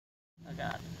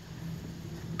God.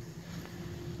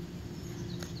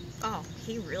 Oh,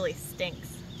 he really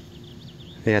stinks.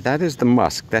 Yeah, that is the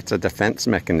musk. That's a defense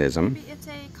mechanism. Maybe it's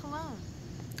a cologne.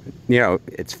 You know,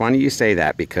 it's funny you say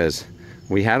that because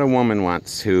we had a woman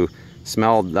once who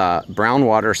smelled brown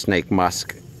water snake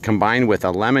musk combined with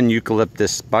a lemon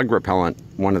eucalyptus bug repellent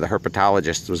one of the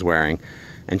herpetologists was wearing,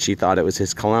 and she thought it was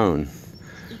his cologne.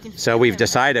 So we've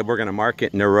decided we're going to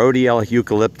market Nerodia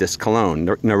eucalyptus cologne.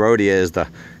 Nerodia is the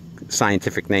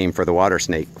scientific name for the water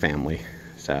snake family.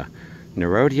 So,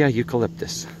 Nerodia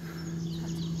eucalyptus.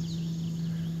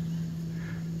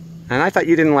 And I thought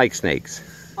you didn't like snakes.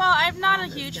 Well, I'm not a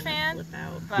huge fan.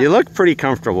 But You look pretty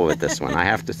comfortable with this one, I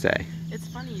have to say. it's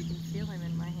funny, you can feel him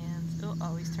in my hands. It'll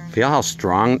always turn. Feel how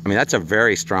strong? I mean, that's a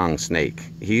very strong snake.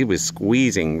 He was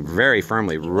squeezing very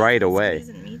firmly right away.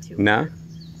 Squeezing me too. No?